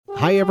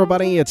Hi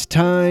everybody, it's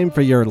time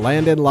for your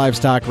Land and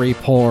Livestock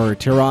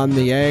Report here on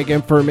the Ag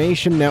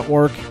Information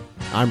Network.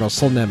 I'm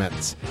Russell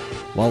Nimitz.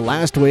 Well,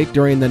 last week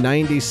during the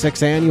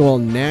 96th Annual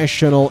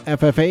National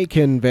FFA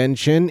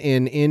Convention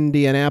in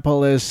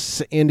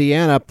Indianapolis,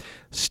 Indiana,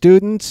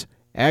 students,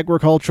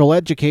 agricultural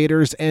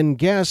educators, and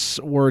guests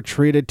were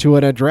treated to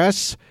an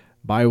address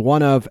by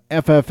one of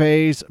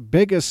FFA's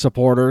biggest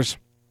supporters,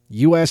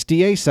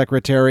 USDA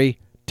Secretary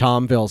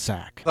Tom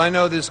Vilsack. I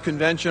know this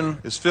convention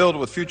is filled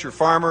with future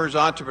farmers,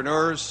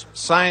 entrepreneurs,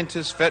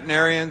 scientists,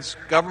 veterinarians,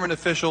 government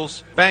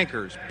officials,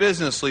 bankers,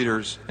 business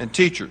leaders, and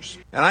teachers.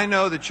 And I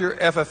know that your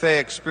FFA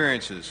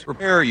experiences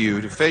prepare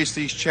you to face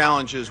these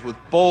challenges with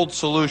bold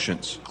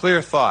solutions,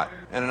 clear thought,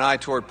 and an eye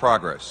toward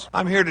progress.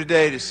 I'm here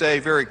today to say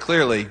very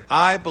clearly,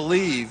 I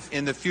believe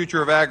in the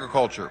future of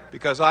agriculture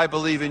because I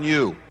believe in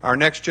you, our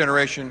next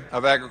generation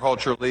of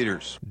agricultural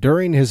leaders.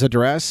 During his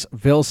address,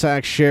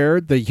 Vilsack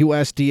shared the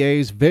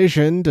USDA's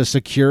vision to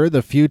secure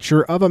the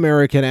future of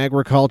American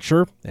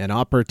agriculture and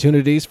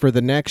opportunities for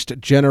the next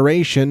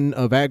generation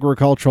of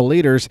agricultural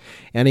leaders,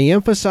 and he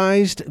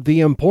emphasized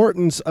the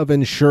importance of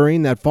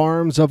ensuring that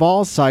farms of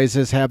all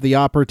sizes have the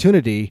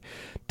opportunity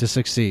to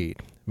succeed.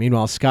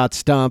 Meanwhile, Scott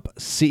Stump,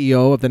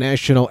 CEO of the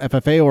National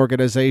FFA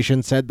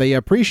organization, said they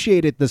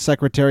appreciated the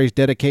Secretary's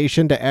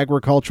dedication to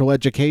agricultural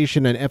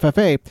education and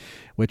FFA,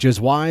 which is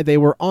why they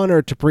were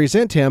honored to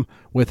present him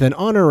with an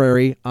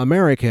honorary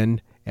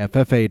American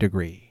FFA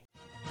degree.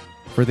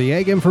 For the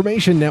Ag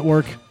Information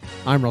Network,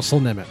 I'm Russell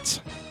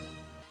Nimitz.